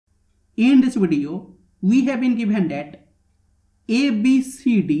in this video we have been given that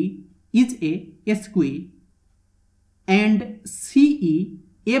ABCD is a square and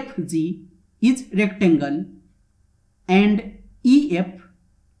CEFG is rectangle and EF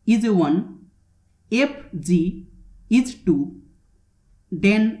is 1, FG is 2.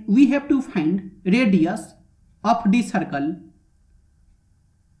 Then we have to find radius of the circle.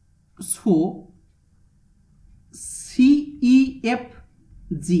 So CEFG,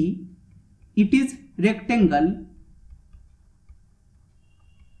 it is rectangle.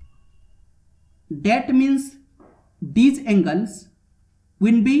 That means these angles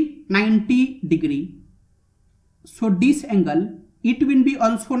will be 90 degree. So this angle, it will be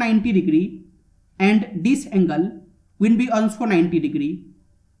also 90 degree and this angle will be also 90 degree.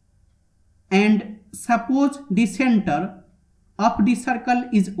 And suppose the center of the circle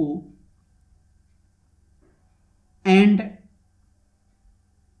is O and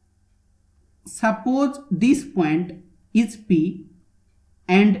suppose this point is P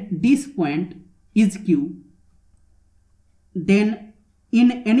and this point is Q. Then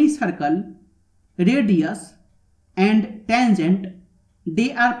in any circle, radius and tangent,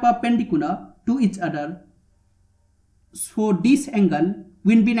 they are perpendicular to each other. So this angle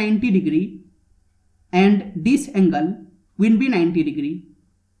will be 90 degree and this angle will be 90 degree.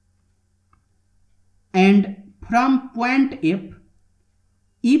 And from point F,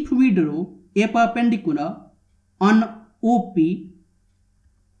 if we draw a perpendicular on OP,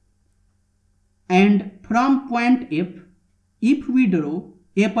 and from point F, if we draw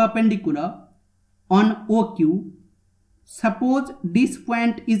a perpendicular on OQ, suppose this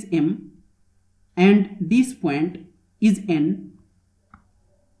point is M and this point is N,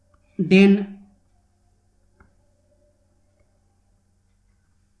 then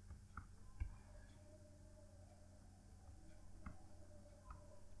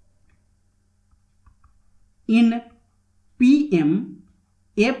in PMFG,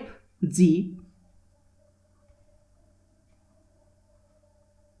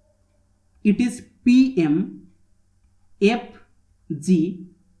 it is PMFG,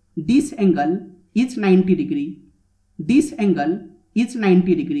 this angle is 90 degree, this angle is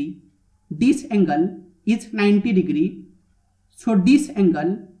 90 degree, this angle is 90 degree, so this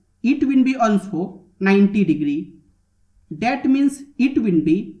angle, it will be also 90 degree. That means it will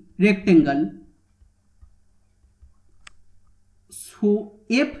be rectangle. So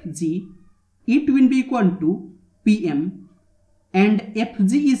FG, it will be equal to PM and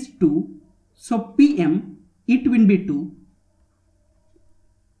FG is 2, so PM, it will be 2.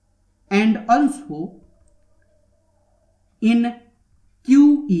 And also in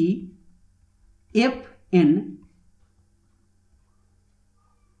QEFN,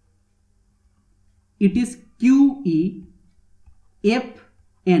 it is QEFN,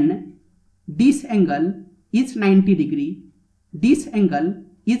 this angle is 90 degree, this angle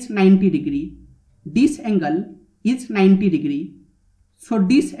is 90 degree, this angle is 90 degree, so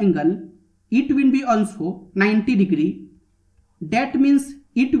this angle, it will be also 90 degree. That means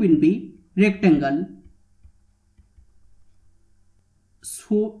it will be rectangle.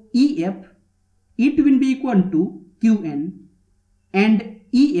 So EF, it will be equal to QN and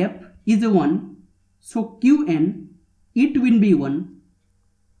EF is 1, so QN, it will be 1,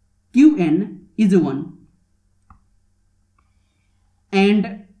 QN is 1.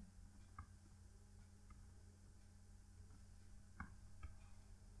 And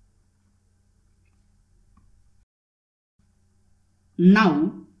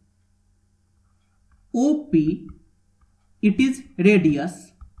now OP, it is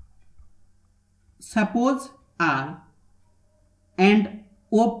radius, suppose R, and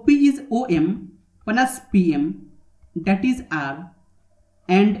OP is OM plus PM, that is R,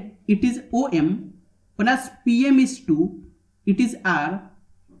 and it is OM plus PM is 2, it is R,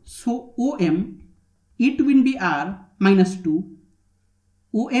 so OM, it will be R minus 2,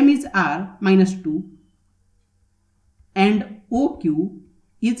 OM is R minus 2, and OQ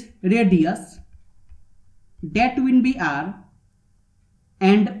is radius, that will be R,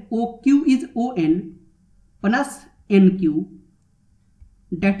 and OQ is ON plus NQ,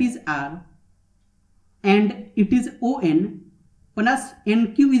 that is R, and it is ON plus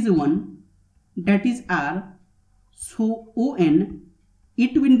NQ is 1, that is R, so ON,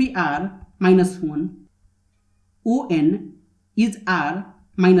 it will be R minus 1, ON is R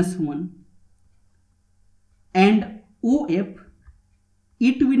minus 1, and OF,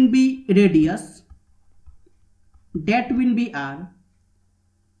 it will be radius, that will be R,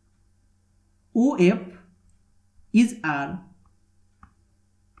 OF is R,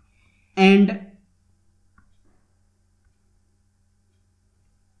 and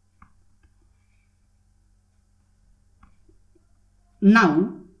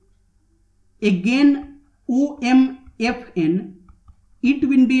Now again OMFN, it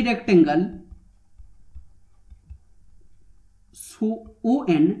will be rectangle. So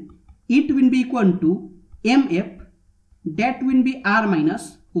ON, it will be equal to MF, that will be R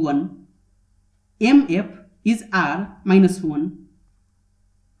minus 1. MF is R minus 1.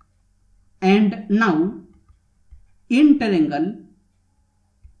 And now in triangle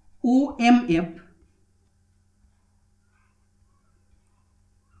OMF,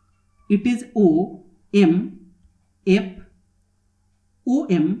 it is OM, F,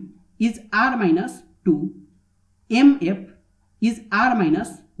 OM is R minus 2, MF is R minus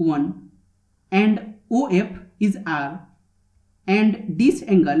 1, and OF is R, and this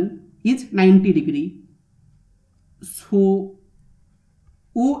angle is 90 degree. So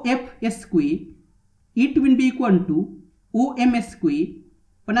OF square, it will be equal to OM square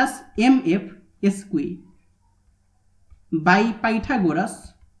plus MF square. By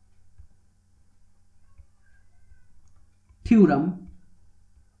Pythagoras theorem,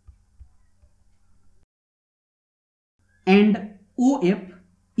 and OF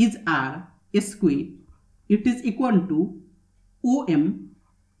is R square, it is equal to OM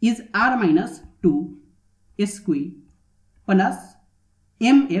is R minus 2 square plus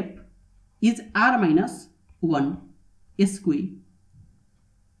MF is R minus 1 square,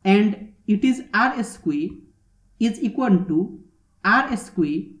 and it is R square is equal to R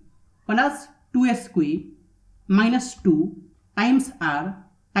square plus 2 square minus 2 times R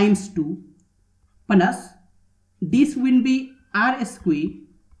times 2 plus this will be R square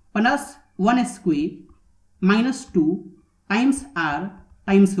plus 1 square minus 2 times R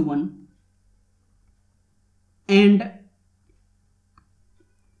times 1, and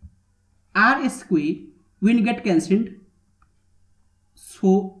R square will get cancelled.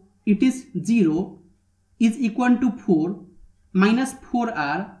 So it is 0 is equal to 4 minus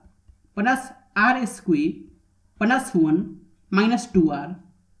 4R plus R square plus 1 minus 2R,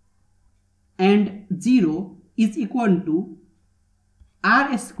 and 0 is equal to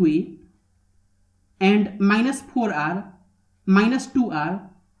R square and minus 4R minus 2R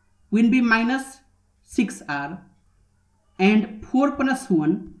will be minus 6R, and 4 plus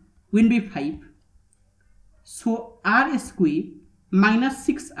 1 will be 5. So R square minus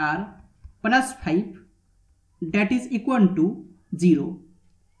 6R plus 5, that is equal to 0,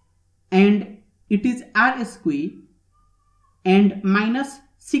 and it is R square and minus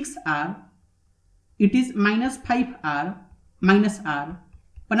 6R, it is minus 5R minus R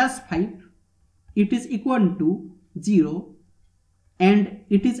plus 5, it is equal to 0, and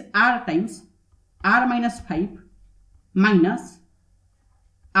it is R times R minus 5 minus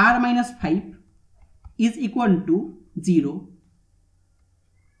R minus 5 is equal to 0,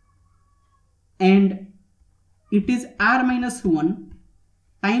 and it is R minus 1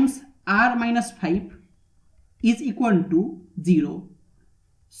 times R minus 5 is equal to 0.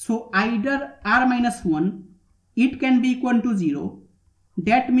 So either R minus 1, it can be equal to 0,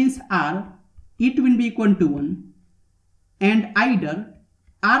 that means R, it will be equal to 1, and either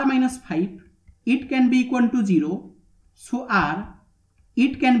R minus 5, it can be equal to 0, so R,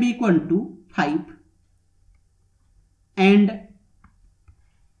 it can be equal to 5, and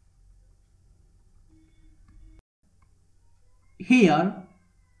here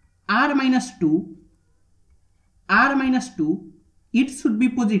R minus 2, it should be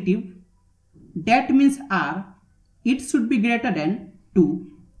positive, that means R, it should be greater than 2,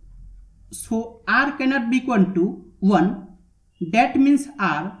 so R cannot be equal to 1, that means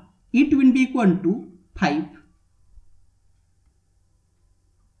R, it will be equal to 5.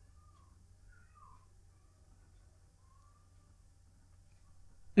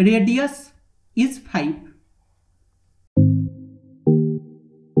 Radius is 5.